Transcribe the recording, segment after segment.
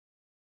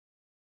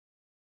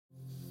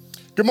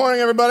Good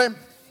morning, everybody.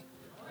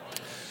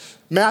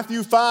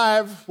 Matthew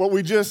 5, what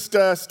we just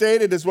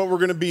stated is what we're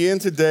going to be in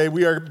today.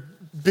 We are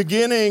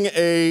beginning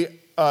a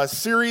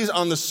series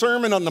on the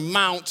Sermon on the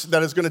Mount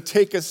that is going to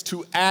take us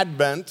to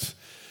Advent.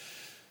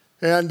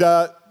 And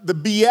the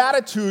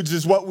Beatitudes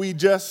is what we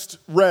just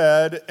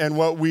read and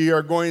what we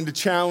are going to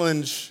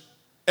challenge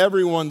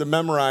everyone to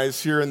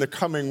memorize here in the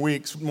coming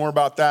weeks. More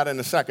about that in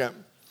a second.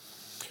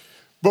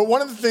 But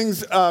one of the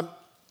things that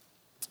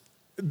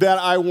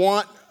I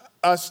want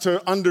us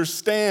to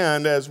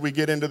understand as we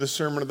get into the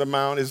Sermon on the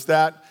Mount is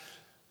that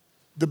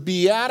the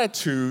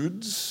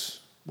Beatitudes,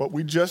 what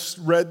we just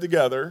read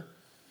together,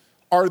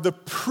 are the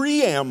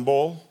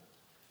preamble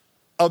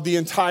of the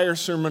entire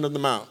Sermon on the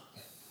Mount.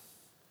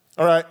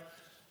 All right.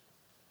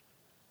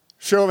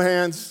 Show of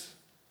hands.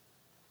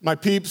 My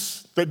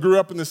peeps that grew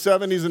up in the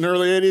 70s and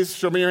early 80s,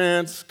 show me your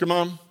hands. Come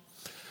on.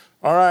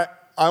 All right.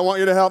 I want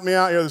you to help me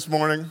out here this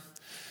morning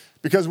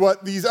because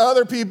what these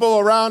other people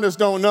around us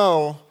don't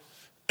know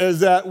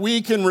is that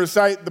we can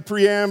recite the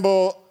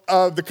preamble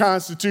of the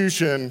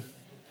Constitution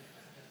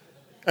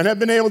and have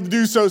been able to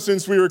do so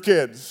since we were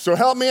kids. So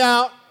help me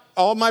out,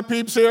 all my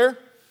peeps here.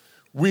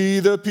 We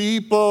the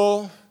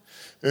people,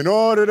 in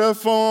order to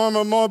form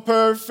a more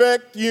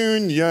perfect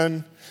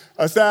union,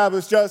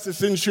 establish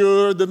justice,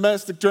 ensure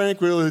domestic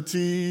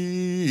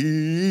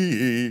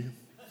tranquility,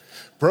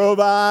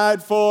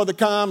 provide for the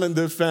common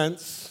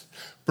defense,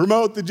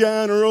 promote the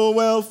general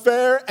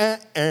welfare,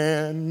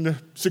 and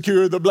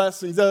secure the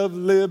blessings of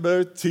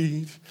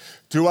liberty.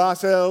 To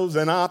ourselves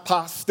and our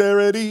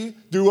posterity,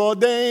 do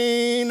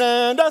ordain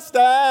and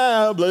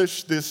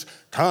establish this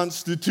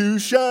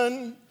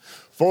Constitution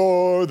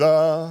for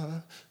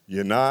the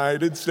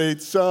United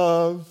States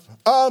of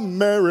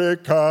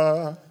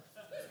America.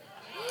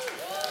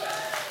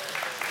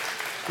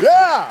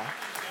 Yeah!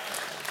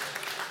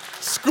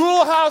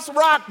 Schoolhouse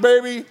Rock,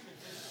 baby.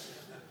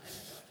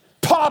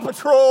 Paw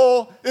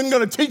Patrol isn't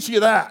going to teach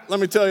you that, let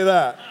me tell you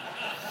that.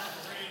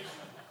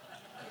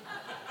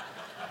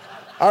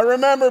 I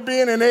remember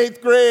being in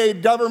 8th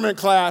grade government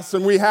class,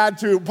 and we had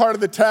to, part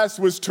of the test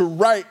was to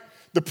write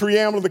the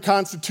preamble of the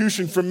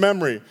Constitution from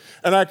memory.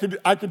 And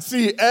I could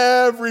see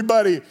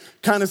everybody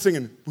kind of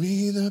singing,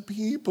 "We the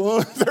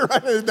people." They're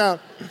writing it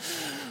down.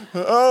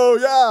 Oh,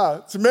 yeah.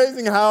 It's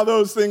amazing how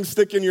those things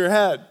stick in your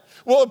head.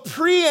 Well, a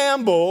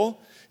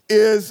preamble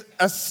is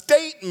a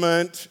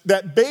statement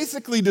that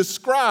basically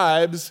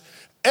describes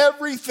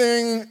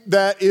everything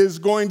that is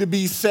going to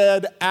be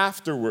said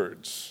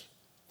afterwards.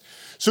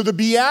 So the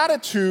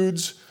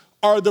Beatitudes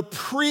are the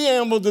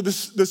preamble to the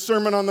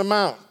Sermon on the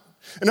Mount.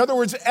 In other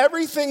words,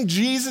 everything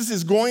Jesus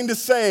is going to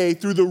say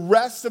through the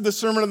rest of the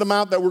Sermon on the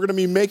Mount that we're going to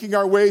be making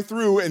our way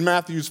through in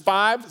Matthews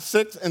 5,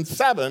 6, and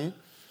 7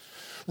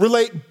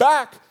 relate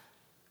back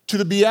to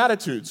the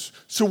Beatitudes.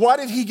 So why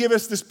did he give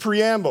us this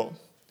preamble?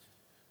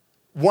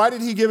 Why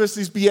did he give us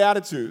these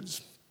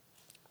Beatitudes?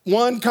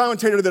 One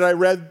commentator that I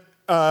read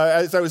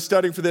as I was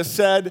studying for this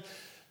said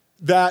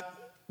that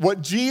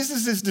what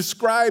Jesus is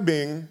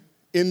describing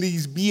in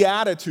these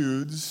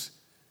Beatitudes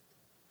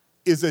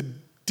is a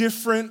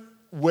different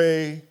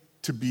way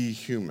to be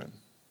human.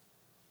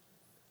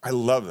 I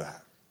love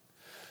that.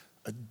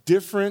 A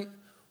different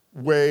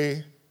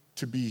way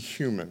to be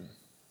human.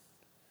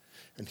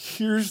 And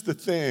here's the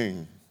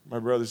thing, my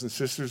brothers and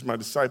sisters, my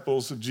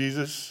disciples of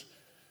Jesus.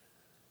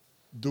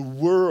 The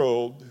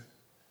world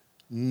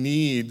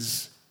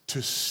needs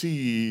to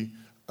see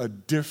a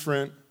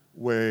different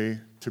way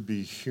to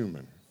be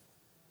human.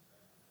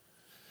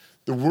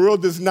 The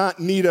world does not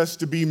need us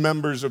to be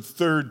members of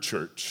Third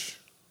Church.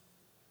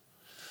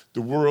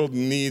 The world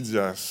needs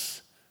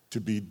us to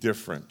be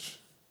different.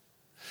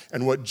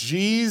 And what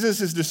Jesus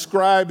is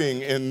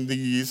describing in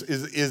these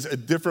is a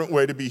different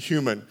way to be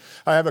human.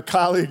 I have a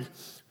colleague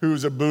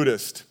who's a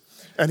Buddhist,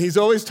 and he's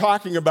always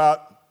talking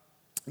about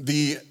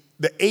the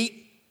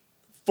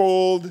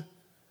eightfold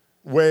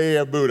way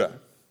of Buddha,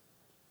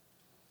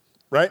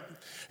 right?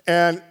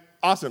 And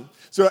awesome.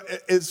 So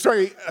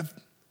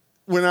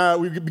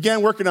when we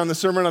began working on the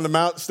Sermon on the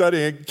Mount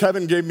studying,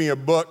 Kevin gave me a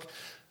book.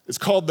 It's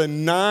called The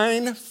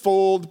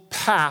Ninefold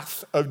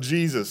Path of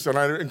Jesus. And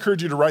I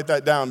encourage you to write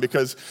that down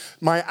because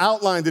my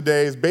outline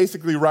today is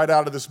basically right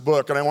out of this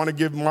book. And I want to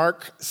give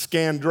Mark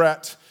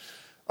Scandrette,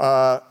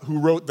 who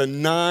wrote The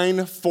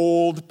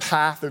Ninefold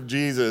Path of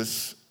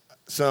Jesus,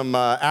 some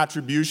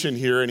attribution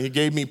here. And he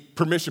gave me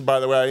permission, by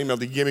the way, I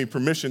emailed, he gave me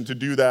permission to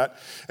do that.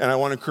 And I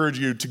want to encourage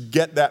you to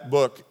get that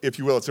book, if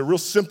you will. It's a real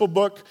simple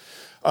book.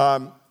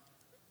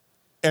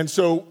 And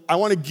so I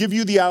want to give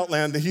you the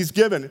outline that he's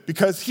given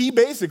because he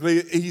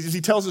basically,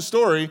 he tells a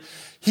story.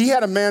 He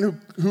had a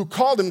man who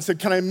called him and said,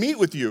 "Can I meet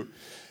with you?"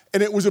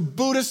 And it was a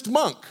Buddhist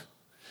monk.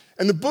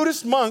 And the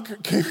Buddhist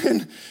monk came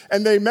in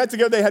and they met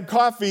together, they had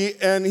coffee,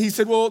 and he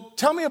said, "Well,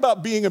 tell me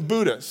about being a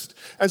Buddhist."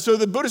 And so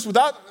the Buddhist,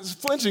 without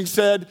flinching,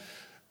 said,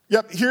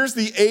 "Yep, here's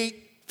the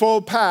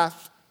eightfold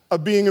path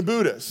of being a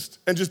Buddhist."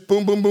 And just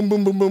boom, boom, boom,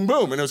 boom, boom, boom,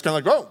 boom. And it was kind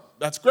of like, "Oh,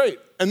 that's great."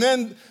 And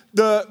then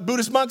the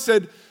Buddhist monk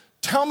said,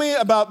 "Tell me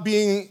about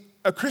being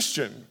a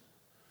Christian."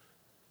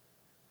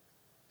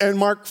 And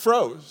Mark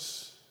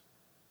froze.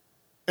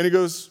 And he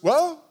goes,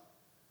 well,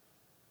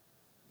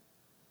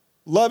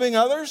 loving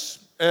others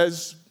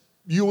as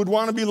you would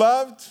want to be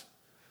loved.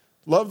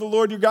 Love the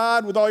Lord your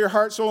God with all your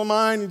heart, soul, and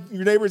mind,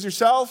 your neighbor as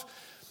yourself.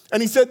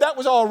 And he said, that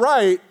was all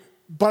right,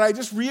 but I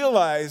just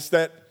realized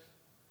that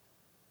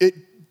it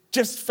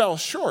just fell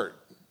short.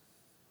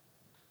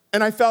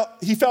 And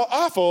he felt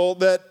awful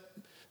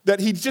that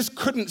he just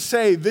couldn't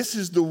say, this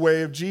is the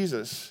way of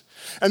Jesus.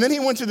 And then he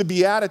went to the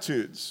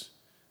Beatitudes,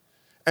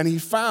 and he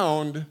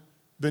found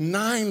the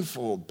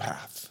ninefold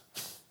path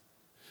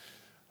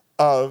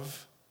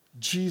of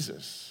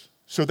Jesus.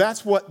 So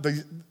that's what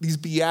these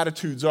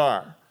Beatitudes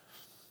are.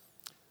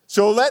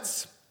 So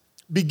let's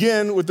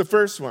begin with the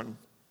first one.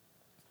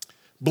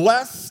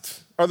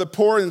 Blessed are the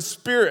poor in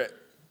spirit.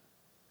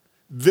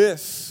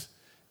 This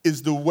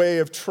is the way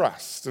of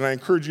trust. And I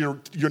encourage you,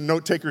 your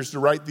note takers, to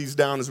write these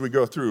down as we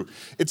go through.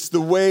 It's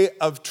the way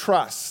of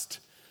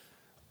trust.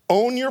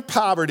 Own your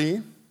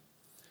poverty.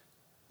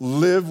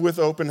 Live with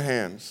open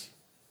hands.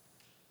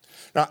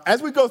 Now,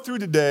 as we go through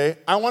today,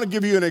 I want to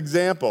give you an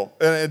example.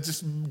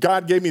 And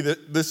God gave me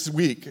this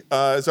week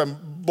as I'm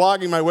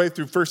blogging my way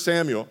through 1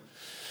 Samuel.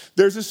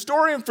 There's a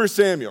story in 1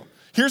 Samuel.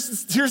 Here's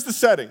the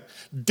setting.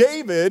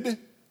 David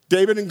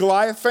and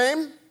Goliath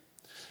fame.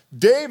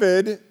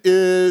 David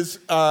is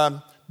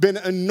been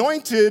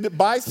anointed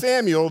by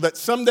Samuel that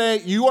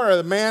someday you are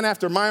a man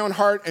after my own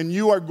heart and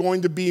you are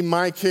going to be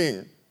my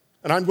king.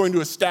 And I'm going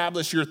to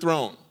establish your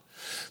throne.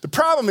 The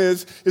problem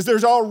is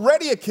there's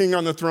already a king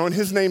on the throne.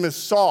 His name is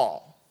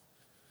Saul.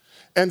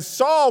 And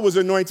Saul was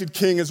anointed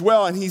king as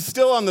well, and he's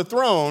still on the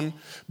throne,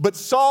 but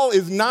Saul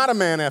is not a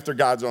man after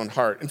God's own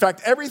heart. In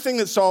fact, everything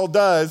that Saul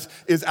does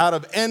is out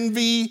of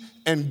envy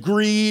and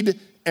greed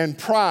and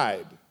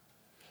pride.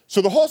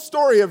 So the whole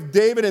story of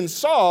David and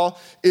Saul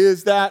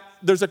is that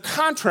there's a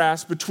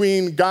contrast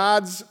between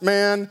God's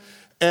man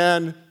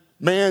and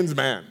man's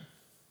man.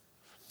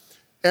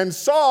 And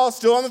Saul,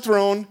 still on the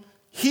throne,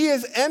 he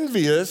is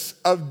envious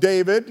of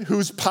David,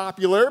 who's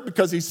popular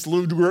because he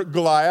slew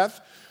Goliath.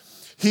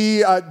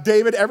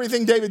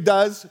 Everything David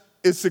does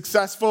is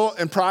successful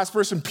and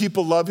prosperous, and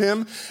people love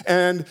him.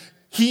 And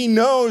he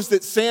knows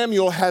that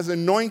Samuel has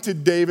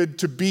anointed David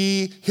to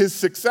be his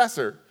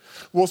successor.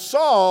 Well,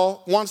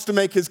 Saul wants to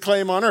make his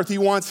claim on earth. He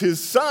wants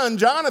his son,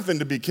 Jonathan,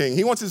 to be king.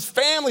 He wants his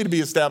family to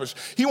be established.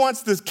 He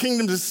wants this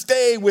kingdom to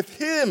stay with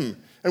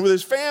him and with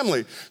his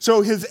family.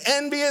 So his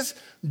envious,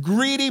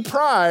 greedy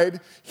pride,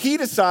 he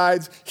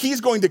decides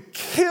he's going to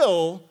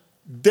kill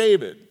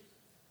David.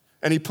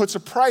 And he puts a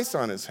price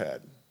on his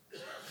head.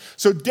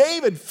 So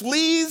David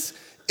flees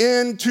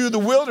into the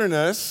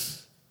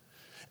wilderness,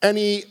 and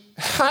he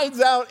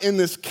hides out in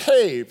this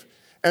cave.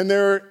 And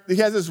he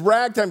has this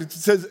ragtime. It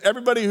says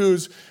everybody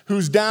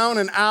who's down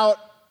and out,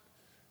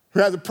 who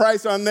has a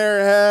price on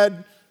their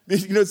head,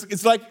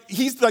 it's like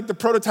he's like the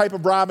prototype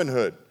of Robin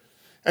Hood.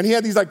 And he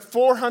had these like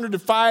 400 to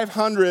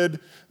 500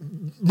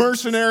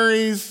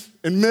 mercenaries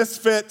and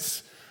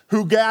misfits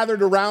who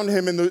gathered around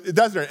him in the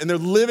desert, and they're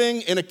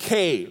living in a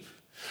cave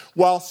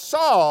while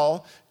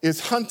Saul is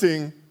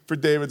hunting for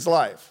David's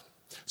life.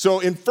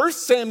 So in 1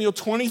 Samuel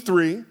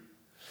 23,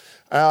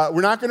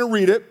 we're not going to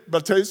read it, but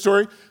I'll tell you the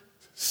story.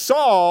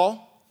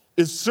 Saul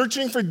is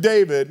searching for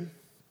David,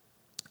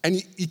 and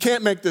you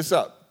can't make this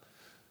up.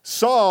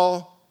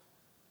 Saul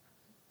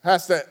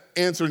has to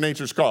answer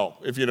nature's call,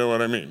 if you know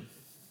what I mean.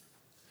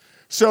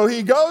 So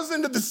he goes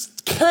into this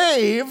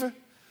cave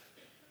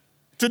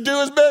to do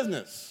his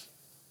business.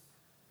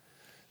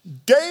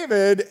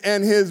 David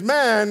and his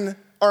men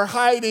are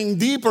hiding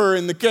deeper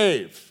in the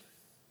cave.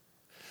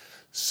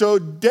 So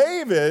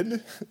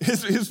David,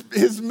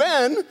 his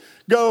men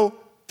go,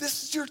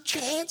 "This is your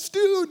chance,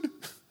 dude.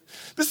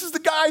 This is the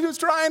guy who's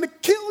trying to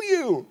kill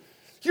you.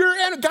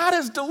 God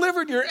has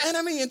delivered your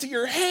enemy into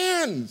your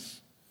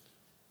hands."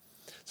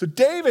 So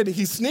David,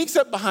 he sneaks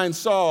up behind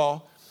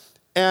Saul,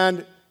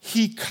 and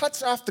he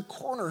cuts off the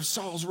corner of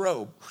Saul's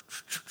robe.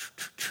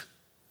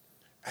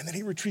 And then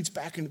he retreats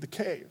back into the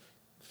cave.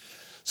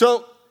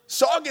 So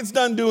Saul gets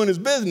done doing his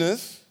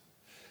business,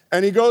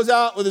 and he goes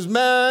out with his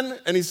men,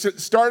 and he's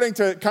starting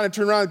to kind of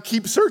turn around and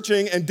keep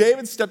searching, and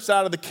David steps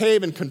out of the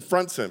cave and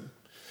confronts him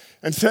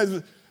and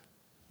says,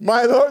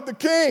 "My lord the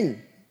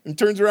king," and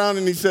turns around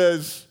and he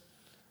says,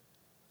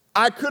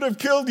 "I could have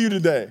killed you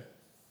today.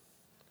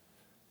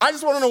 I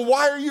just want to know,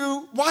 why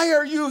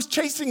are you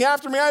chasing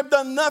after me? I've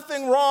done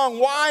nothing wrong.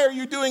 Why are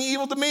you doing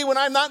evil to me when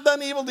I've not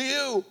done evil to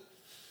you?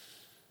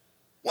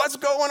 What's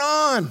going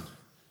on?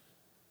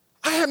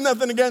 I have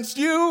nothing against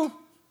you.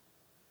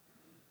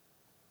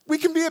 We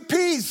can be at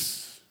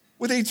peace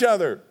with each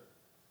other."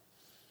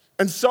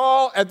 And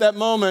Saul, at that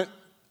moment,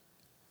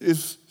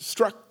 is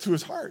struck to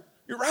his heart.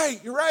 You're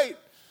right.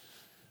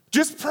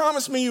 Just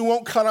promise me you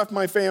won't cut off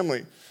my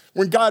family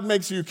when God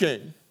makes you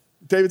king.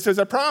 David says,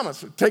 "I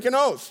promise. Take an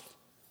oath."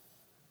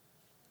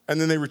 And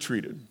then they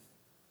retreated.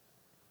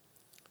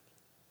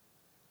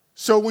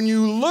 So when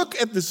you look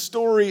at the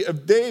story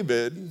of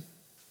David,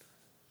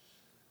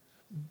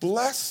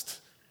 blessed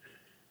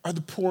are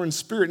the poor in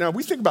spirit. Now,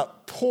 we think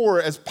about poor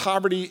as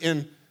poverty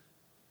in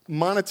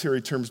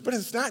monetary terms, but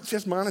it's not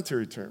just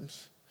monetary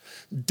terms.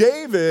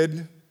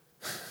 David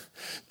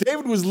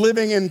was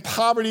living in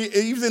poverty.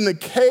 He was in the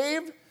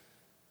cave.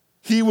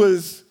 He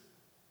was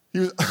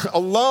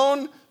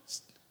alone,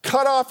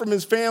 cut off from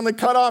his family,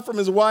 cut off from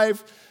his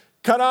wife,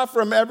 cut off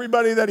from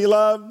everybody that he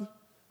loved.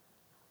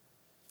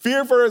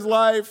 Fear for his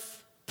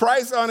life,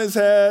 price on his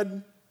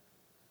head.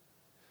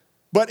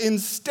 But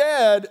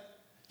instead,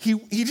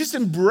 he just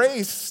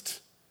embraced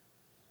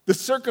the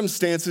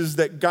circumstances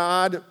that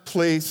God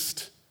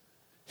placed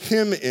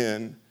him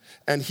in,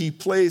 and he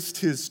placed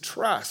his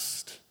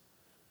trust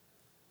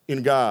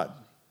in God.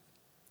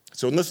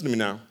 So listen to me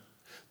now.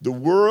 The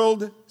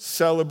world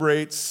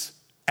celebrates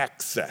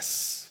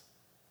excess.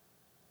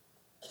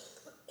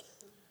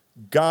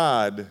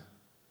 God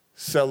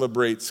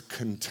celebrates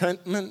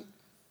contentment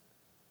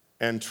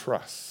and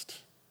trust.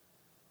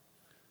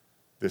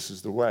 This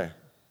is the way.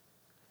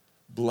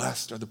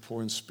 Blessed are the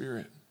poor in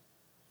spirit.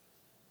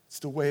 It's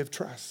the way of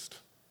trust.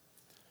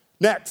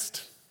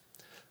 Next,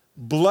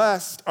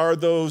 blessed are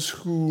those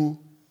who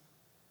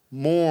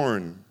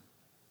mourn.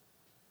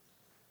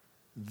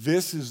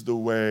 This is the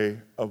way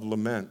of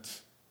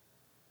lament.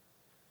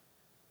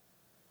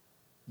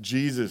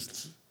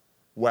 Jesus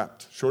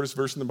wept. Shortest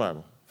verse in the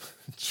Bible.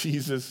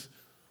 Jesus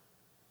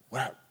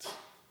wept.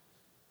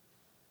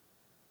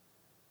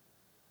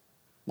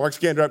 Mark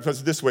Scandrett puts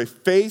it this way: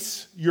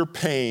 face your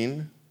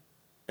pain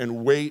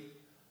and wait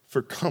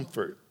for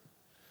comfort.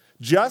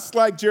 Just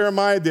like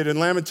Jeremiah did in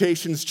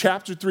Lamentations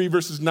chapter 3,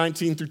 verses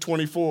 19 through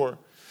 24.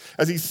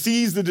 As he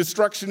sees the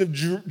destruction of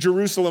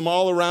Jerusalem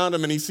all around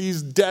him, and he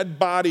sees dead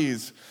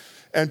bodies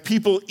and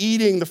people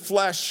eating the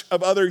flesh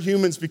of other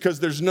humans because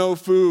there's no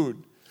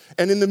food.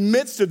 And in the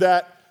midst of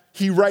that,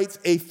 he writes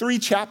a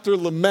 3-chapter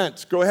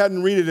lament. Go ahead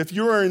and read it. If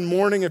you are in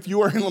mourning, if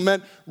you are in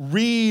lament,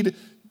 read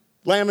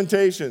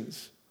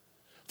Lamentations.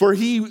 For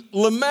he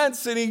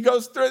laments and he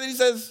goes through it and he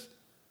says,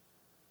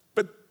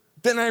 but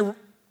then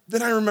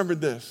I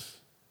remembered this.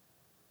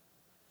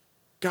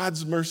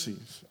 God's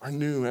mercies are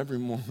new every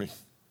morning.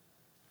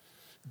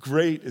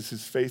 Great is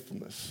his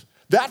faithfulness.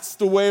 That's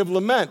the way of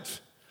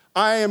lament.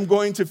 I am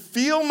going to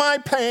feel my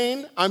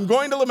pain, I'm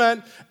going to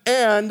lament,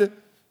 and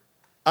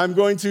I'm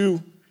going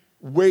to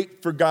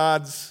wait for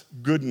God's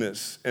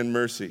goodness and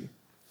mercy.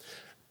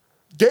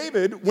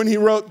 David, when he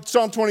wrote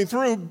Psalm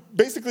 23,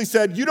 basically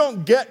said, you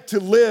don't get to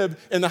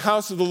live in the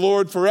house of the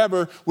Lord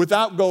forever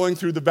without going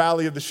through the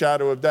valley of the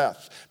shadow of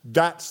death.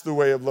 That's the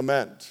way of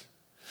lament.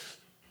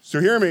 So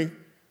hear me.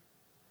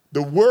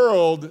 The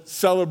world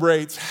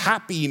celebrates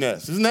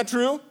happiness. Isn't that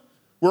true?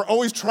 We're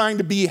always trying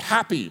to be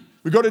happy.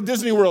 We go to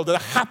Disney World, the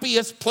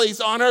happiest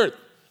place on earth.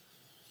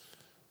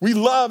 We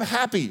love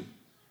happy.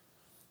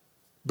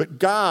 But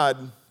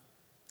God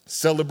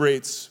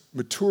celebrates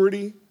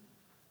maturity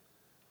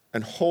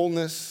and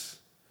wholeness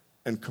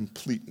and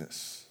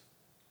completeness.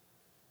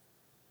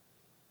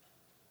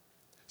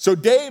 So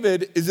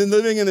David is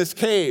living in this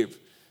cave.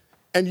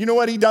 And you know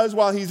what he does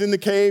while he's in the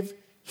cave?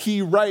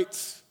 He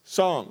writes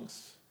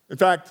songs. In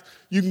fact,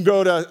 you can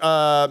go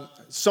to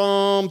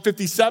Psalm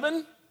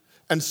 57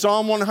 and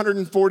Psalm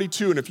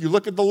 142. And if you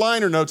look at the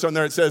liner notes on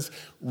there, it says,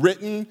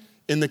 written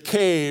in the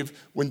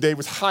cave when David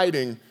was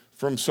hiding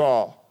from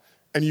Saul.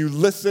 And you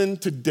listen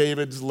to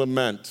David's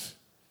lament.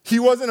 He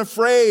wasn't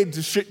afraid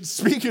to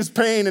speak his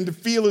pain and to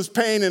feel his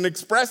pain and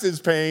express his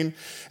pain.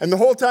 And the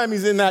whole time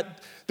he's in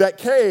that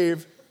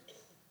cave,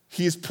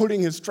 he's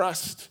putting his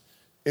trust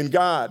in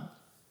God.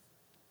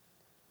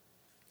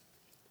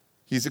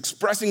 He's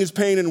expressing his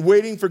pain and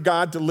waiting for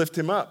God to lift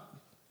him up.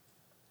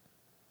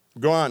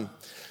 Go on.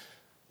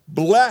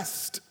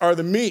 Blessed are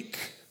the meek.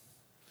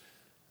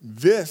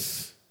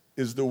 This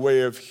is the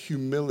way of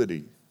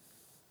humility.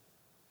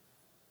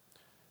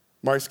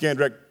 Mark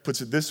Scandrett puts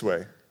it this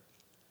way: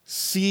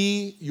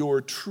 see your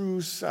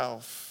true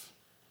self.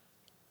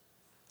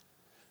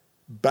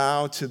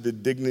 Bow to the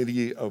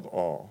dignity of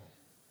all.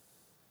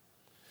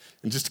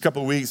 In just a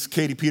couple of weeks,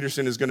 Katie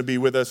Peterson is going to be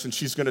with us, and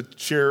she's going to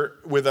share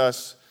with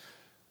us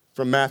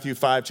from Matthew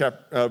 5,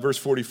 verse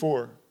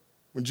 44,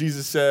 when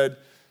Jesus said,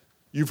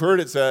 you've heard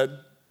it said,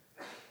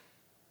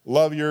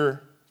 love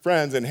your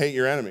friends and hate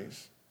your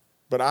enemies.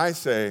 But I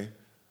say,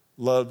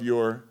 love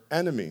your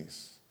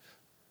enemies.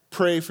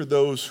 Pray for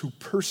those who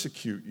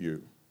persecute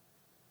you.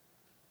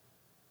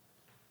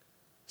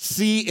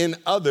 See in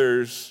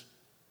others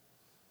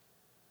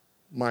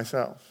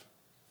myself.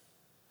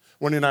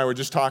 Wendy and I were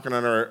just talking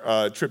on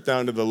our trip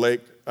down to the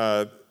lake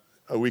a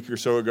week or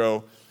so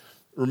ago,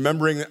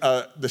 remembering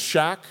The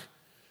Shack,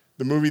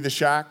 the movie The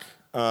Shack.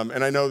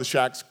 And I know The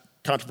Shack's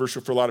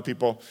controversial for a lot of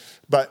people,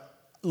 but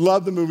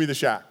love the movie The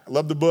Shack. I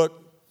love the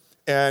book.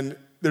 And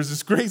there's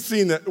this great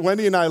scene that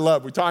Wendy and I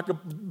love. We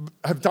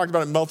have talked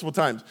about it multiple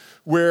times,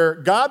 where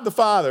God the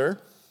Father,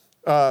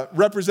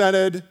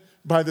 represented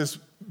by this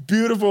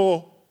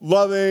beautiful,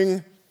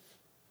 loving,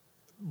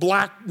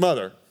 black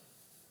mother.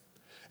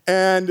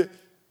 And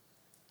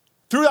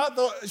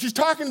she's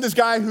talking to this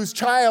guy whose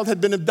child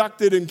had been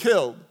abducted and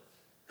killed,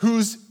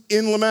 who's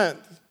in lament.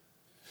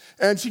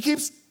 And she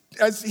keeps,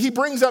 as he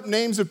brings up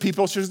names of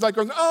people, she's like,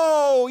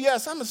 oh,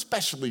 yes, I'm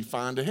especially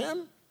fond of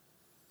him.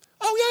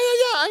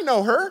 Oh, yeah, I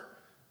know her.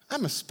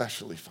 I'm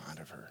especially fond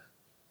of her.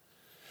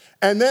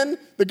 And then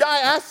the guy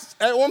asks,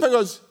 at one point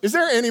goes, is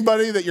there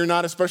anybody that you're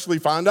not especially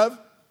fond of?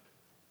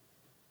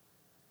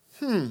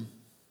 Come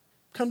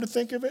to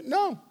think of it,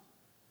 no.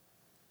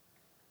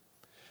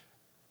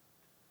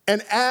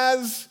 And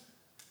as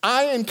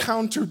I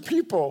encounter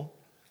people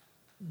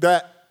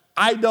that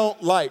I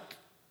don't like,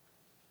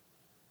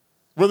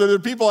 whether they're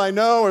people I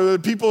know or they're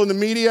people in the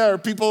media or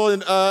people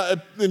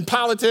in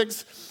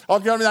politics, all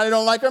tell me that I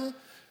don't like them,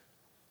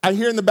 I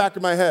hear in the back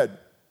of my head,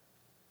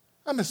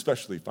 I'm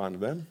especially fond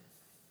of them.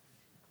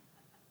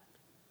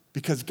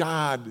 Because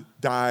God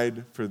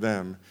died for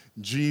them.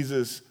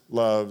 Jesus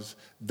loves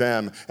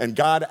them. And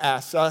God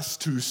asks us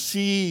to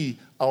see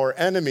our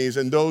enemies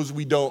and those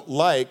we don't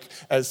like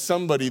as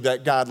somebody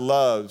that God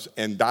loves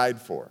and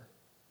died for.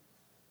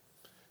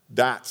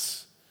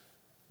 That's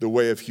the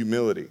way of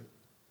humility.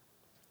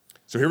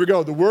 So here we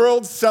go. The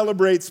world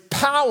celebrates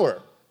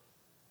power,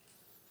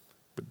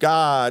 but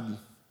God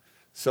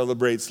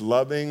celebrates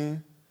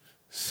loving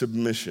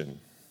submission.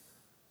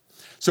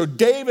 So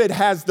David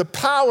has the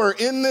power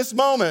in this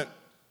moment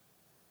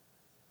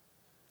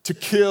to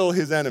kill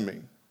his enemy.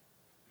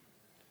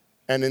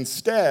 And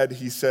instead,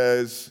 he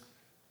says,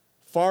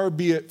 far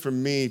be it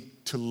from me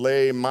to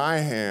lay my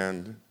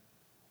hand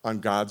on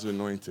God's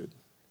anointed.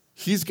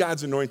 He's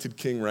God's anointed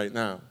king right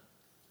now.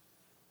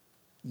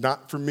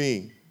 Not for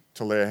me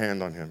to lay a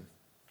hand on him,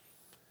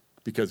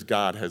 because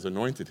God has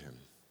anointed him.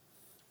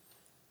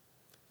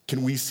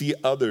 Can we see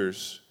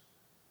others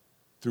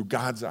through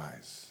God's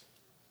eyes?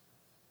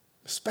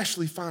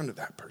 Especially fond of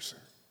that person.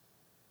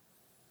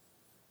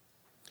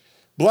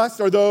 Blessed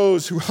are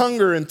those who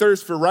hunger and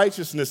thirst for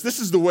righteousness. This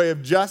is the way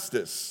of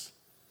justice.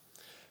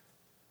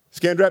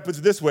 Scandrett puts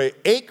it this way: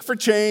 ache for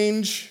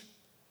change,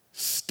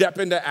 step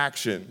into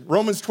action.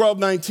 Romans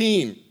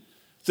 12:19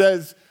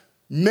 says,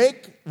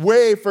 make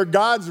way for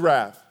God's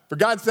wrath. For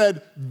God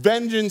said,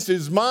 vengeance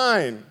is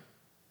mine.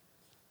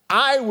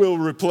 I will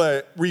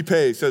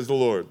repay, says the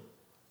Lord.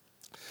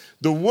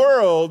 The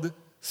world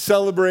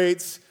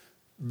celebrates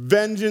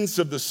vengeance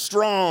of the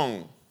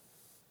strong.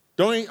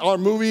 Don't our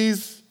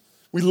movies?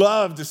 We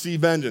love to see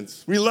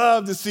vengeance. We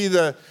love to see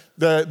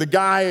the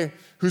guy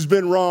who's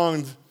been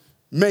wronged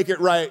make it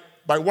right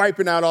by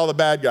wiping out all the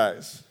bad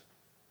guys.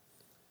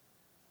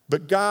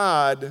 But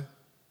God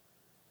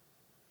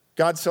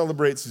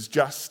celebrates his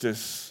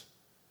justice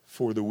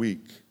for the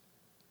weak.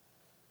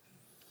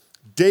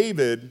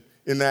 David,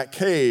 in that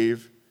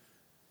cave,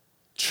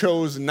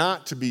 chose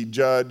not to be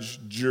judge,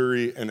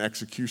 jury, and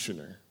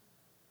executioner.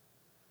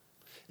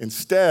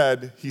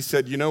 Instead, he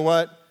said, you know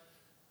what?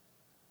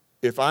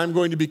 If I'm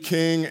going to be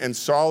king and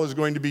Saul is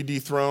going to be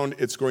dethroned,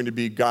 it's going to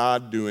be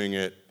God doing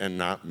it and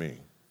not me.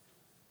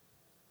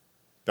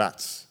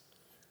 That's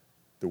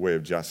the way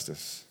of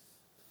justice.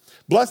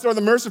 Blessed are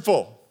the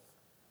merciful,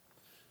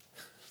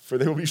 for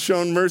they will be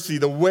shown mercy.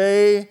 The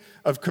way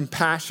of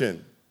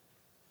compassion.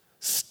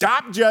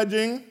 Stop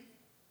judging.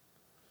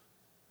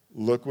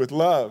 Look with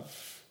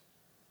love.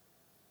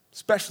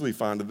 Especially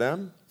fond of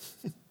them.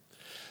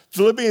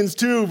 Philippians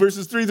 2,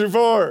 verses 3 through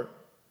 4.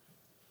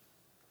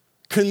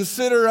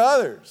 Consider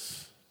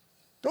others.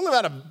 Don't live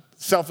out of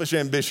selfish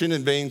ambition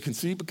and vain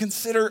conceit, but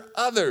consider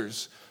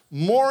others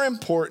more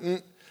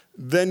important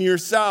than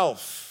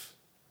yourself.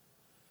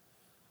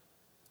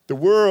 The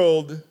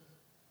world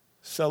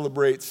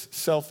celebrates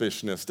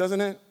selfishness, doesn't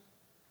it?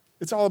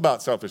 It's all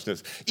about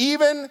selfishness.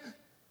 The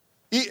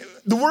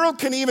world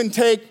can even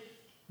take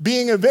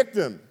being a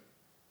victim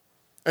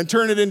and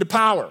turn it into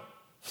power.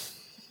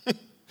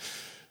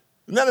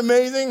 Isn't that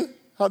amazing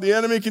how the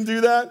enemy can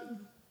do that?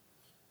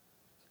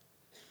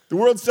 The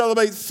world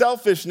celebrates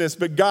selfishness,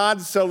 but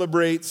God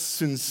celebrates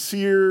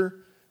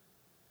sincere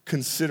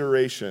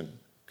consideration.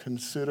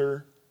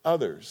 Consider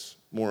others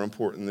more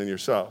important than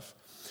yourself.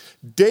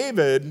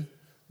 David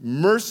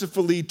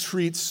mercifully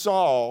treats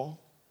Saul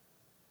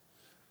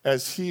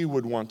as he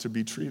would want to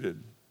be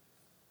treated.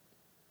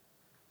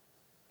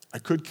 I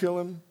could kill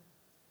him,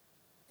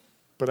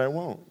 but I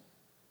won't.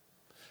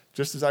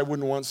 Just as I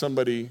wouldn't want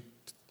somebody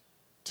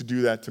to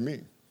do that to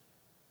me.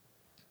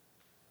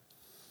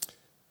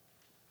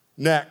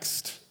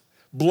 Next,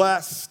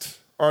 blessed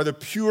are the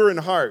pure in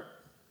heart.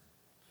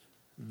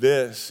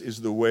 This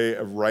is the way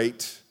of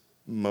right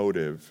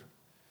motive.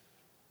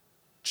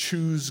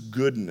 Choose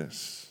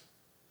goodness.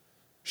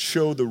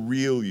 Show the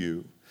real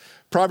you.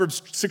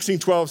 Proverbs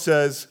 16:12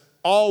 says,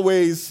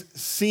 always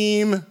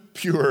seem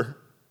pure,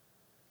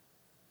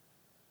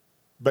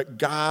 but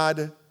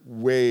God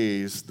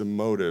weighs the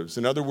motives.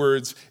 In other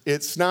words,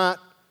 it's not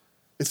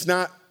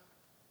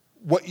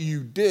what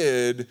you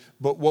did,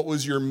 but what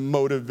was your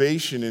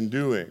motivation in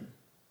doing.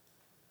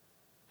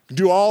 You can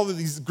do all of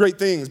these great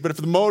things, but if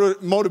the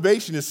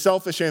motivation is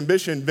selfish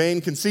ambition,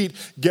 vain conceit,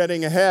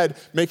 getting ahead,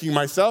 making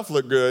myself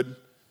look good,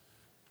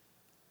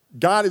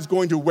 God is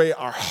going to weigh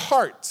our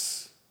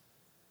hearts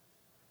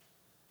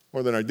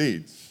more than our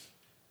deeds.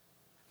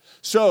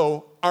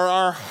 So, are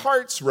our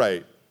hearts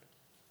right?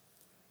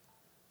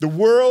 The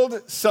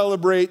world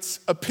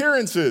celebrates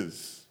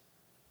appearances.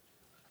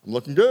 I'm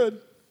looking good.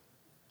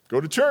 go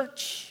to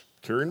church,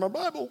 carrying my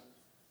Bible.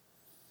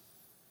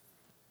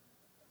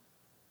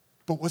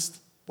 But what's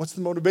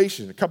the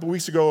motivation? A couple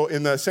weeks ago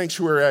in the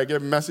sanctuary, I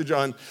gave a message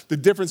on the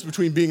difference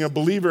between being a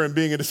believer and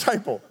being a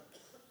disciple.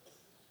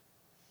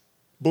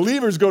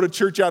 Believers go to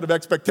church out of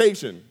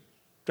expectation,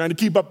 trying to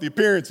keep up the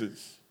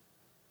appearances.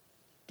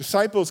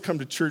 Disciples come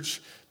to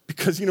church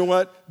because, you know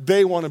what?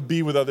 They want to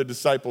be with other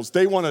disciples.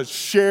 They want to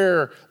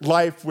share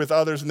life with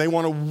others, and they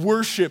want to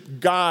worship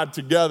God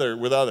together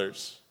with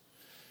others.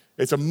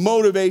 It's a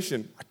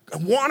motivation. I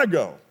want to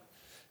go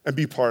and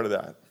be part of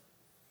that.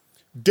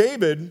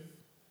 David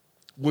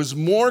was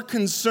more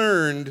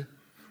concerned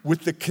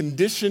with the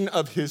condition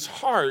of his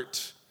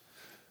heart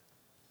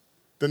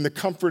than the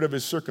comfort of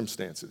his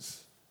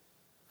circumstances.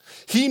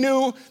 He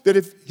knew that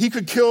if he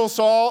could kill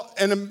Saul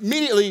and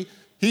immediately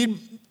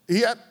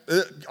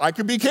I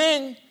could be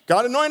king.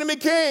 God anointed me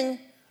king.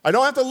 I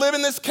don't have to live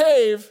in this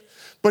cave.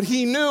 But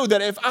he knew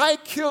that if I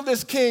kill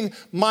this king,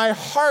 my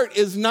heart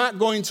is not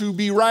going to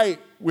be right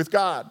with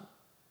God.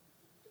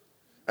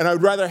 And I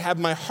would rather have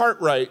my heart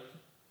right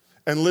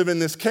and live in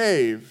this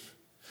cave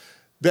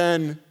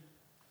than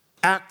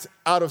act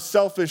out of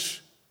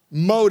selfish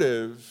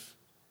motive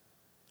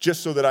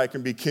just so that I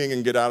can be king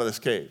and get out of this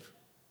cave.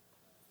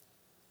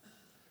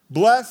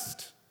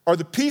 Blessed are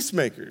the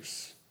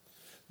peacemakers.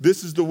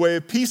 This is the way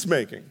of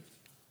peacemaking.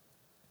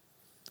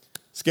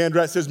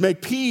 Scandrat says,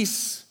 make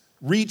peace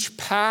reach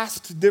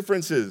past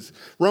differences.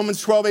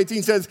 Romans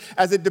 12:18 says,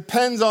 as it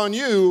depends on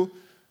you,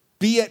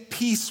 be at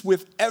peace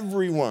with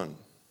everyone.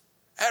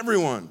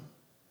 Everyone.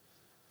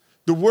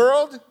 The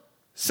world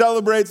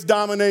celebrates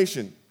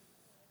domination.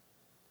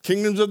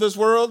 Kingdoms of this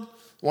world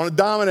want to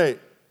dominate.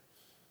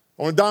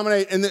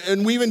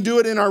 And we even do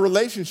it in our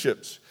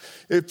relationships.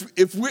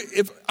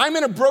 If I'm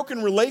in a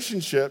broken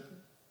relationship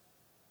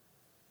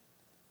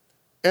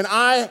and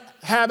I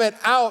have it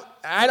out,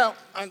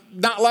 I'm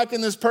not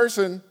liking this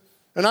person,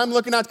 and I'm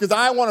looking out because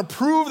I want to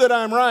prove that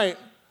I'm right.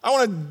 I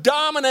want to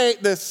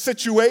dominate this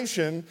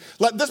situation,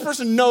 let this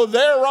person know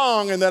they're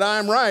wrong and that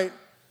I'm right.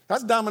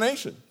 That's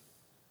domination.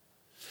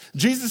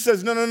 Jesus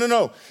says,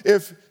 no.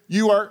 If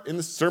you are in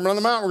the Sermon on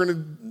the Mount, we're going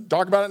to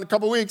talk about it in a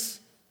couple weeks.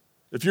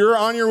 If you're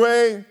on your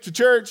way to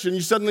church and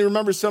you suddenly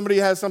remember somebody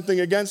has something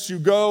against you,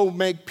 go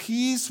make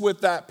peace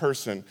with that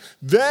person.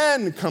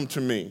 Then come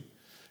to me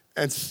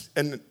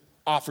and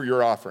offer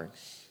your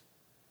offerings.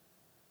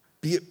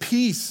 Be at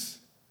peace.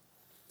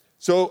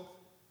 So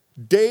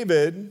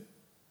David,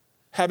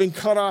 having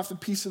cut off the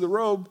piece of the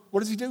robe, what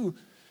does he do?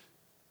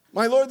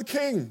 My Lord the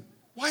King,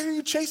 why are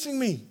you chasing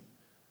me?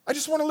 I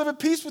just want to live at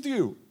peace with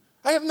you.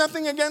 I have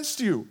nothing against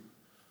you.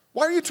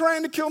 Why are you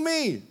trying to kill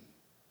me?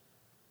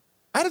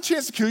 I had a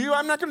chance to kill you.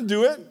 I'm not going to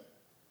do it.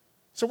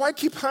 So why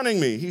keep hunting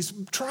me? He's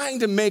trying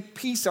to make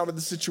peace out of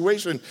the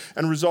situation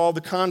and resolve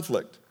the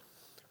conflict.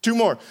 Two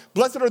more.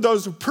 Blessed are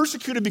those who are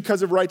persecuted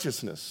because of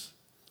righteousness.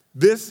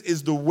 This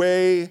is the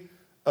way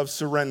of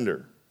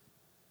surrender.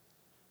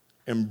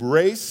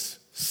 Embrace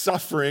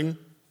suffering.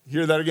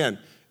 Hear that again.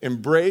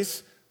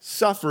 Embrace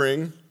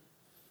suffering.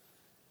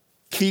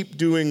 Keep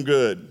doing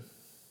good.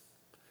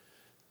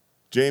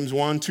 James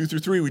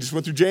 1:2-3. We just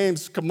went through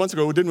James a couple months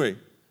ago, didn't we?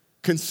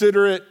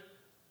 Consider it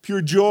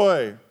pure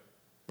joy,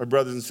 my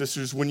brothers and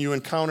sisters, when you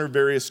encounter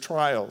various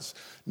trials,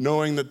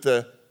 knowing that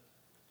the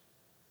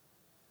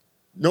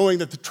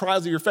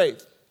trials of your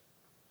faith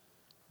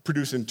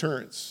produce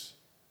endurance.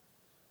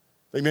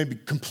 They may be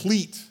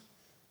complete,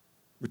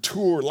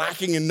 mature,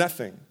 lacking in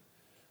nothing.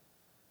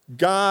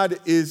 God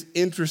is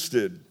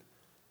interested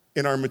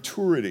in our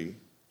maturity.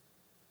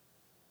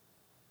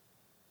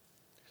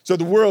 So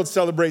the world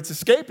celebrates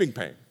escaping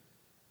pain.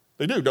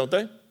 They do, don't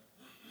they?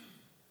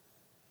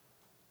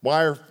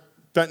 Why are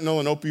fentanyl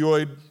and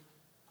opioid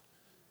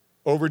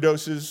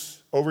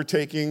overdoses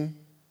overtaking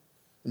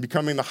and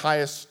becoming the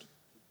highest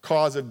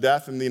cause of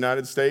death in the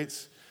United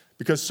States?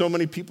 Because so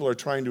many people are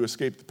trying to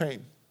escape the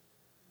pain.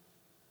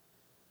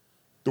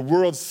 The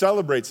world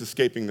celebrates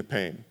escaping the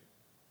pain.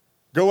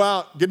 Go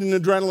out, get an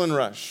adrenaline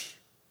rush.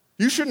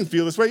 You shouldn't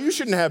feel this way. You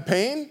shouldn't have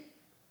pain.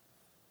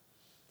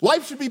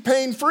 Life should be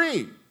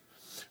pain-free.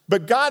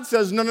 But God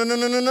says,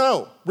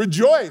 no.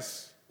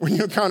 Rejoice when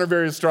you encounter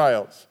various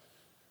trials.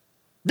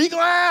 Be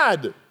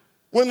glad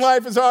when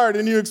life is hard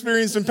and you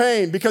experience some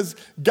pain, because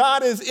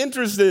God is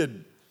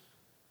interested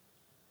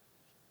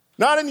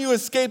not in you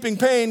escaping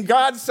pain.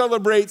 God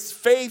celebrates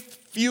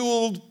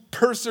faith-fueled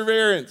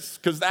perseverance,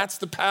 because that's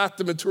the path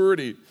to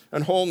maturity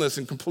and wholeness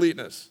and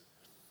completeness.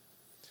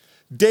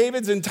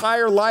 David's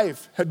entire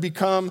life had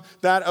become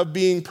that of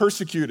being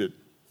persecuted.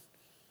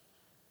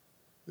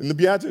 In the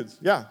Beatitudes,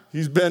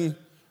 he's been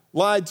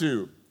lied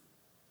to.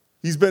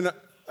 He's been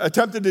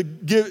attempted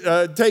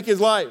to take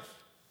his life.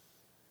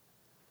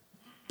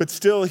 But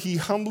still, he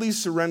humbly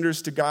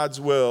surrenders to God's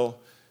will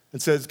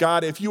and says,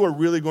 God, if you are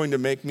really going to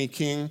make me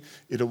king,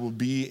 it will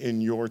be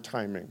in your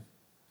timing.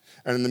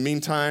 And in the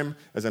meantime,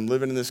 as I'm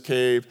living in this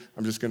cave,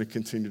 I'm just going to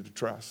continue to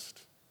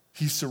trust.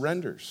 He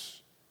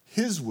surrenders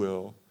his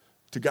will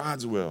to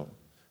God's will.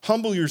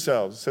 Humble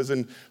yourselves, says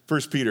in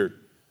 1 Peter,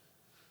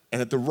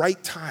 and at the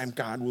right time,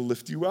 God will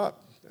lift you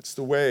up. That's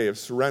the way of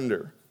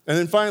surrender. And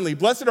then finally,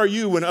 blessed are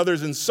you when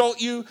others insult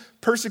you,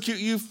 persecute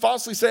you,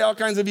 falsely say all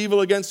kinds of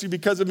evil against you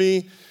because of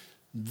me.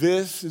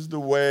 This is the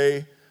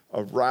way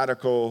of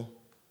radical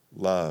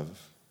love.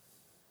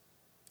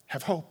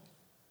 Have hope.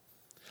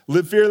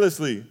 Live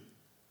fearlessly.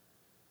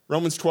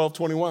 Romans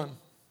 12:21.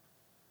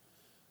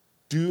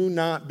 Do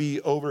not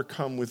be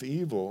overcome with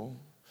evil.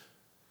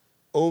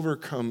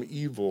 Overcome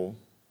evil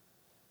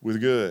with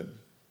good.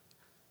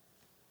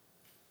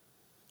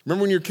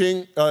 Remember when you're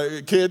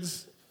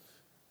kids?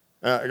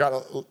 I got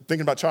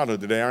thinking about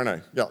childhood today, aren't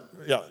I?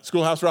 Yeah.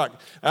 Schoolhouse Rock.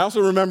 I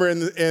also remember in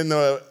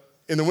the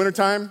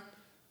wintertime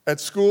at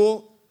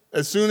school,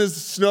 as soon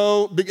as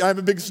I have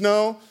a big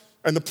snow,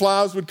 and the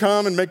plows would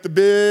come and make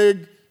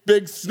the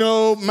big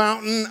snow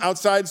mountain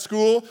outside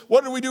school.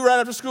 What did we do right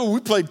after school? We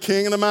played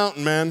King of the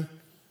Mountain, man.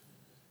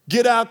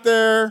 Get out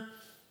there.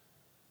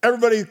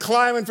 Everybody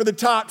climbing for the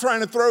top, trying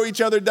to throw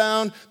each other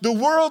down. The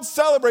world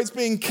celebrates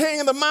being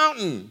king of the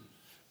mountain.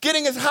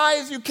 Getting as high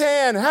as you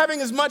can, having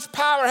as much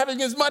power,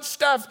 having as much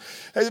stuff,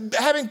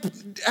 having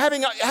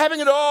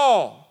it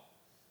all.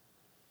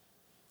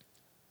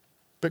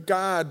 But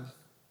God,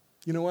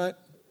 you know what?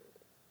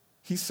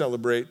 He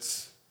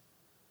celebrates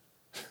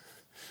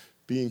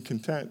being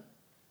content.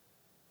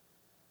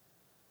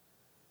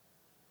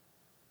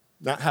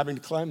 Not having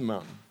to climb the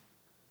mountain.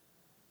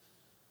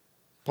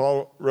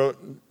 Paul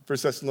wrote in 1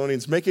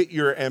 Thessalonians, make it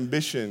your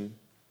ambition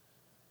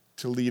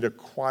to lead a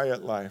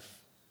quiet life,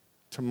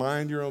 to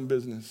mind your own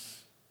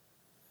business,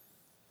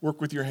 work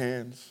with your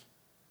hands,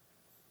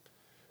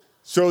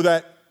 so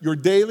that your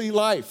daily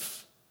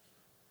life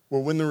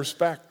will win the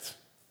respect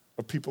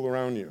of people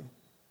around you,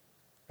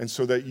 and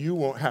so that you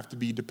won't have to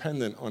be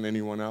dependent on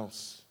anyone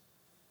else,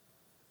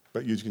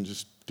 but you can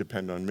just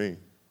depend on me.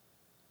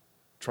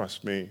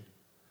 Trust me.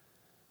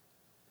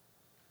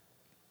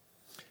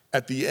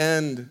 At the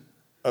end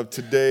of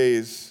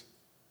this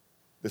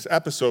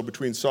episode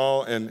between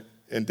Saul and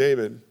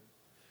David,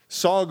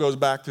 Saul goes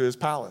back to his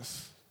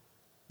palace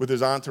with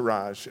his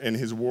entourage and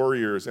his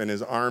warriors and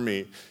his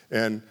army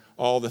and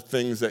all the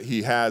things that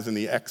he has in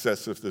the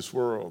excess of this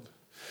world.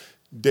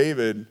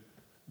 David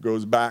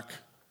goes back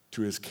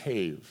to his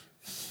cave.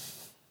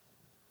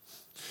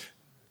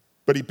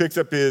 But he picks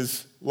up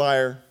his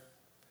lyre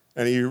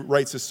and he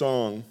writes a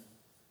song.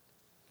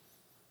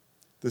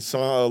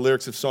 The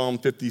lyrics of Psalm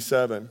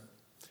 57.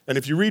 And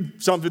if you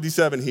read Psalm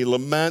 57, he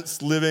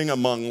laments living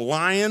among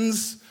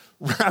lions,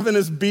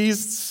 ravenous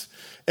beasts,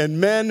 and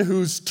men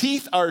whose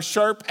teeth are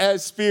sharp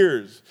as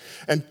spears.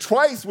 And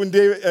twice when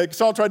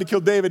Saul tried to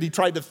kill David, he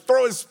tried to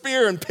throw his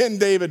spear and pin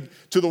David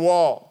to the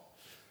wall.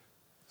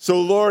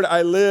 So, Lord,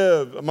 I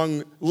live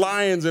among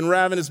lions and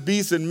ravenous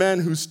beasts and men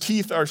whose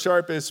teeth are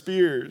sharp as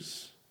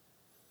spears.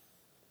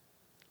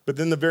 But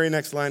then the very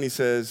next line he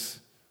says,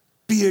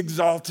 be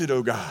exalted,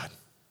 O God,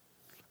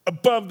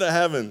 above the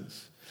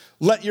heavens.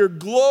 Let your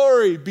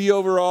glory be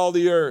over all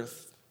the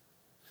earth.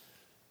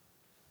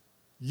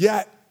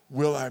 Yet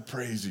will I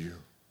praise you.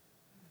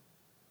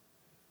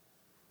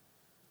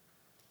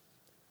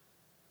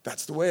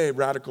 That's the way of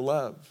radical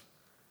love.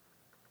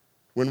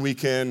 When we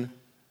can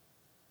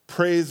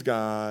praise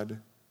God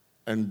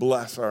and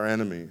bless our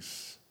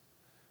enemies,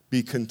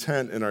 be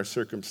content in our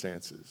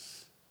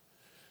circumstances.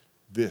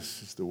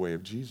 This is the way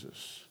of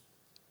Jesus.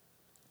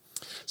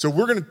 So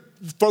we're going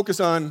to focus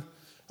on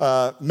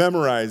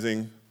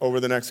memorizing over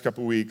the next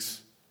couple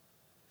weeks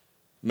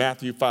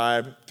Matthew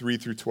 5, 3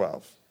 through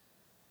 12.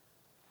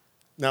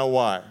 Now,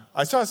 why?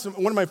 I saw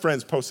one of my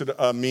friends posted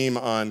a meme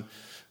on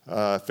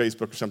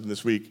Facebook or something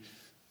this week,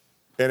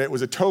 and it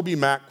was a Toby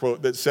Mac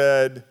quote that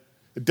said,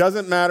 it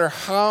doesn't matter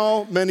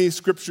how many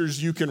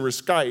scriptures you can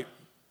recite,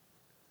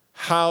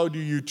 how do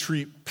you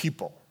treat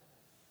people?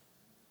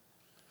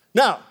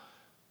 Now,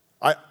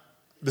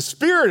 the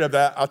spirit of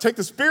that, I'll take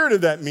the spirit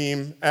of that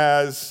meme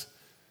as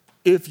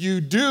if you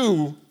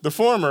do the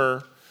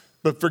former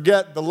but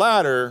forget the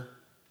latter,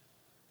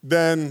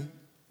 then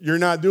you're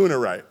not doing it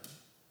right.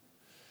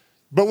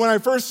 But when I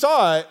first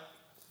saw it,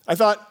 I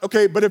thought,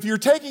 okay, but if you're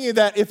taking it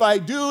that if I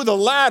do the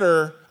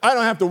latter, I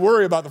don't have to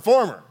worry about the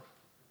former,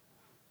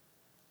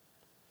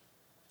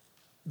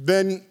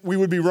 then we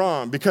would be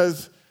wrong,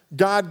 because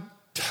God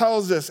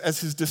tells us as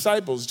his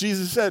disciples,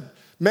 Jesus said,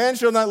 man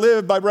shall not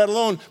live by bread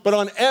alone, but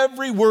on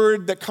every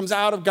word that comes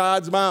out of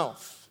God's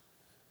mouth.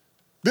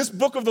 This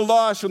book of the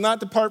law shall not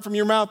depart from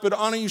your mouth, but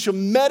on it you shall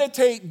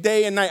meditate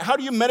day and night. How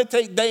do you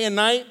meditate day and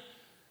night?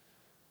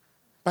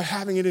 By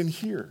having it in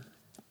here.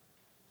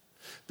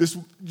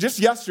 Just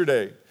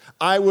yesterday,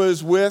 I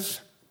was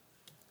with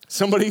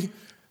somebody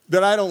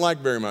that I don't like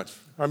very much,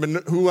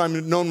 who I've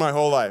known my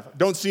whole life.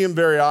 Don't see him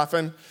very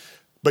often,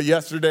 but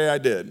yesterday I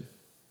did.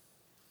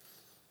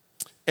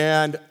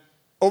 And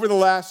over the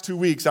last 2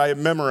 weeks, I have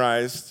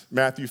memorized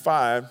Matthew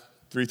 5,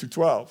 3 through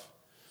 12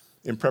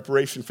 in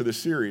preparation for this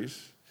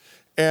series.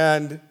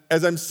 And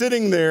as I'm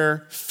sitting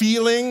there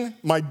feeling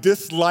my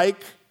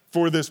dislike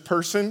for this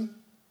person,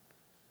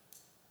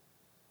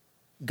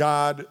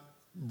 God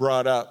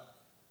brought up,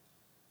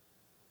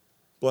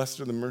 blessed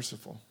are the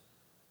merciful,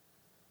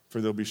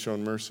 for they'll be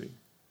shown mercy.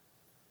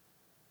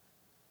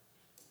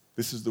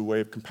 This is the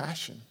way of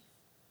compassion.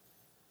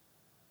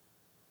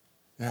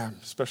 Yeah, I'm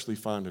especially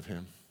fond of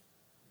him.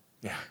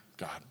 Yeah,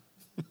 God.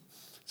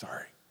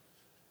 Sorry.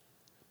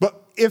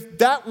 But if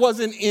that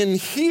wasn't in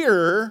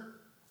here,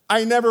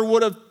 I never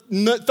would have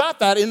thought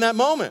that in that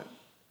moment.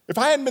 If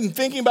I hadn't been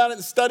thinking about it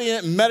and studying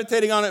it and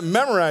meditating on it and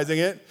memorizing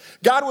it,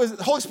 the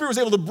Holy Spirit was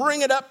able to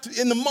bring it up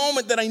in the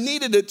moment that I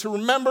needed it to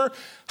remember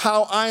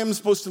how I am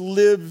supposed to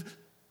live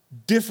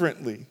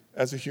differently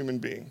as a human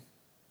being.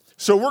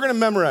 So we're going to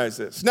memorize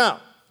this. Now,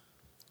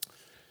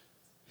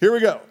 here we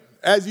go.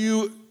 As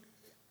you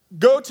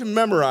go to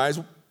memorize,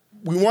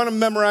 we want to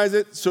memorize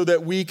it so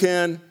that we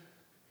can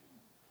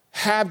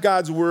have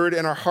God's word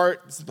in our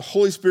heart, so the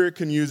Holy Spirit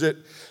can use it.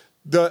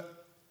 The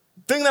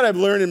thing that I've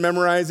learned in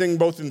memorizing,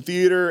 both in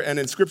theater and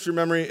in scripture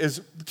memory,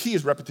 is the key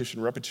is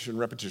repetition, repetition,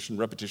 repetition,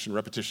 repetition,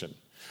 repetition.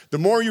 The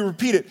more you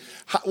repeat it,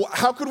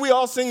 how could we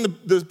all sing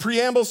the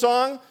preamble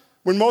song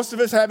when most of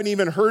us haven't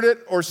even heard it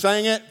or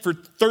sang it for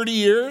 30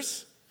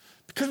 years?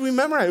 Because we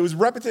memorize. It was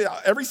repetitive.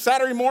 Every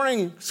Saturday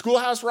morning,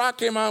 Schoolhouse Rock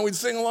came on, we'd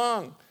sing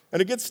along,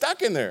 and it gets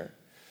stuck in there.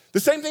 The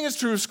same thing is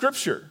true of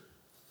scripture.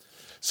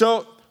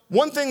 So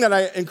one thing that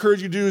I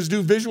encourage you to do is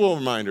do visual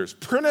reminders.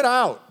 Print it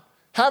out.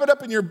 Have it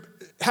up in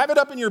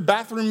your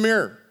bathroom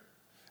mirror.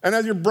 And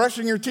as you're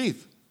brushing your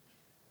teeth.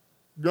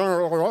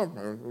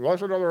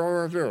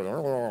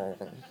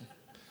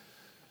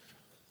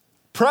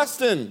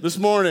 Preston this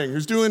morning,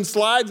 who's doing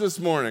slides this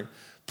morning,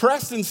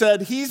 Preston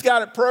said he's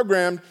got it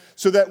programmed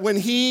so that when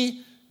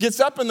he gets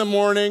up in the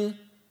morning,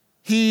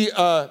 he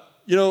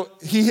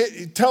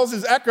tells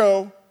his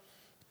Echo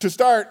to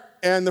start,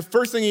 and the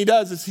first thing he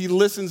does is he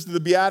listens to the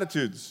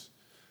Beatitudes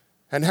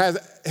and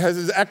has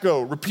his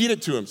Echo repeat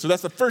it to him. So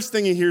that's the first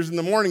thing he hears in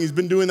the morning. He's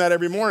been doing that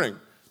every morning.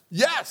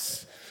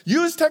 Yes,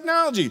 use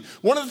technology.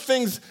 One of the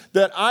things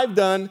that I've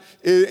done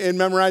in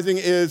memorizing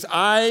is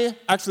I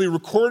actually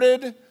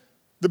recorded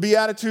the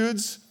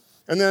Beatitudes,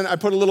 and then I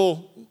put a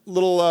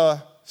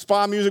little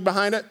spa music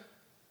behind it,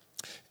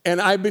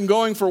 and I've been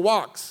going for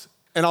walks,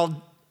 and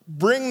I'll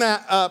bring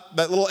that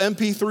little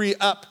MP3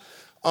 up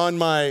on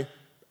my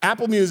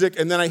Apple Music,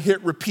 and then I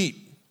hit repeat,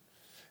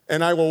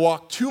 and I will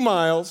walk 2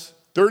 miles,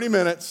 30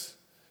 minutes,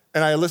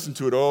 and I listen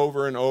to it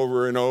over and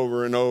over and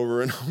over and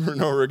over and over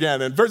and over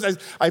again. And first,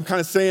 I'm kind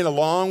of saying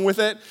along with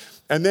it,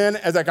 and then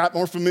as I got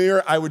more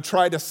familiar, I would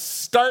try to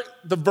start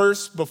the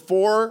verse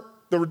before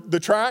the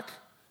track,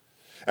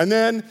 and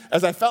then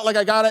as I felt like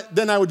I got it,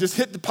 then I would just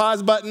hit the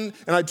pause button,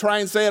 and I'd try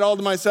and say it all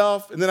to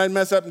myself, and then I'd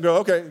mess up and go,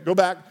 okay, go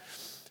back.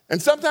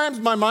 And sometimes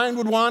my mind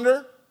would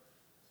wander,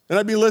 and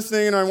I'd be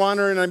listening, and I'd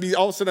wander, and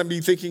all of a sudden I'd be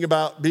thinking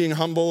about being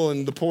humble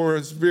and the poor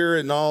in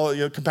spirit and all,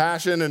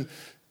 compassion, and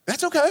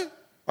that's okay.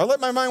 I'll let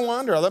my mind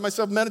wander. I'll let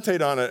myself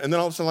meditate on it. And then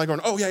all of a sudden I'm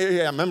going, oh,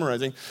 yeah, I'm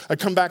memorizing. I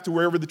come back to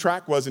wherever the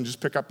track was and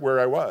just pick up where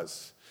I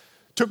was.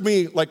 It took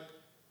me like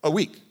a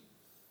week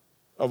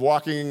of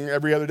walking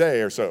every other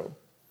day or so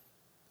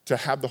to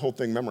have the whole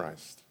thing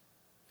memorized.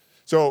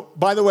 So,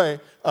 by the way,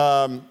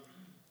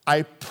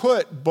 I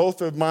put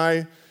both of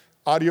my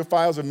audio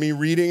files of me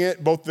reading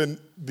it, both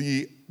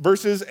the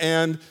verses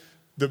and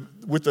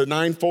with the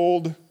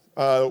ninefold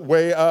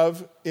way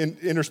of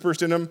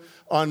interspersed in them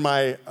on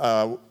my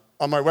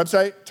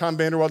website,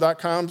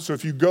 tomvanderwell.com. So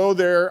if you go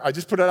there, I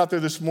just put it out there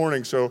this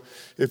morning. So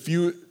if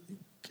you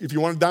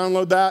want to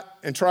download that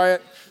and try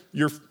it,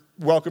 you're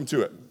welcome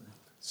to it.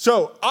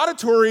 So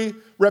auditory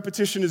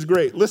repetition is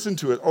great. Listen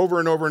to it over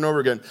and over and over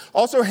again.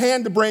 Also,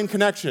 hand-to-brain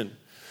connection.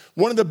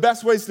 One of the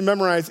best ways to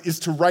memorize is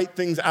to write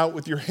things out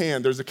with your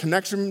hand. There's a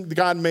connection that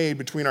God made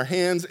between our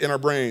hands and our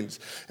brains.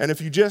 And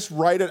if you just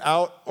write it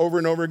out over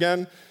and over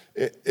again,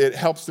 it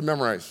helps to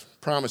memorize,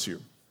 promise you.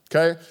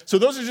 Okay? So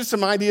those are just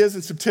some ideas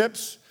and some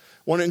tips.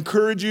 I want to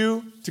encourage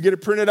you to get it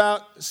printed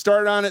out,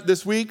 start on it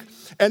this week.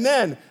 And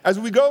then, as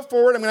we go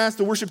forward, I'm going to ask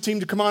the worship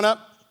team to come on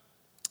up.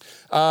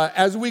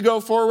 As we go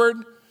forward,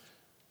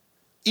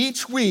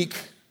 each week,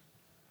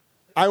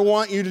 I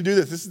want you to do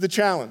this. This is the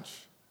challenge.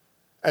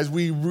 As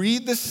we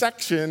read this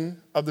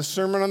section of the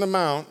Sermon on the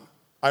Mount,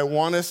 I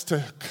want us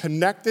to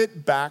connect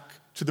it back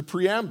to the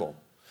preamble.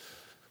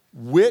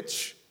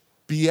 Which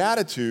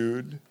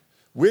beatitude,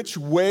 which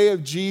way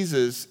of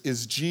Jesus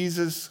is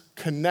Jesus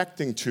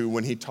connecting to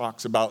when he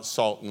talks about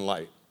salt and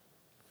light?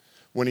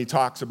 When he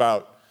talks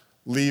about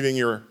leaving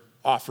your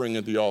offering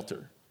at the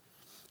altar?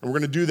 And we're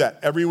going to do that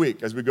every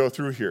week as we go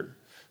through here.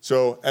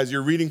 So as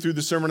you're reading through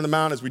the Sermon on the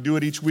Mount, as we do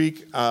it each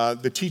week,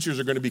 the teachers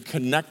are going to be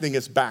connecting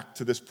us back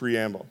to this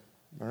preamble.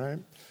 All right?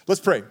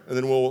 Let's pray, and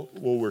then we'll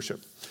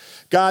worship.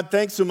 God,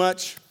 thanks so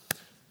much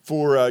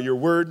for your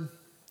word.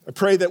 I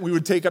pray that we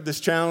would take up this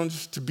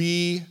challenge to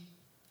be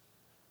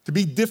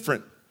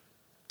different,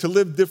 to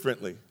live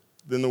differently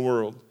than the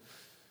world.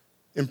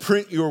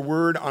 Imprint your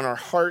word on our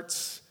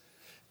hearts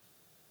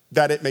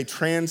that it may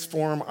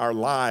transform our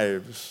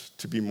lives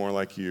to be more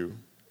like you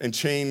and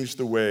change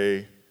the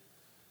way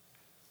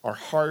our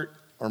heart,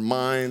 our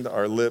mind,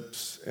 our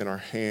lips, and our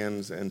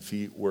hands and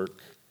feet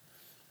work.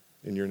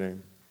 In your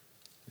name,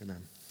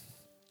 amen.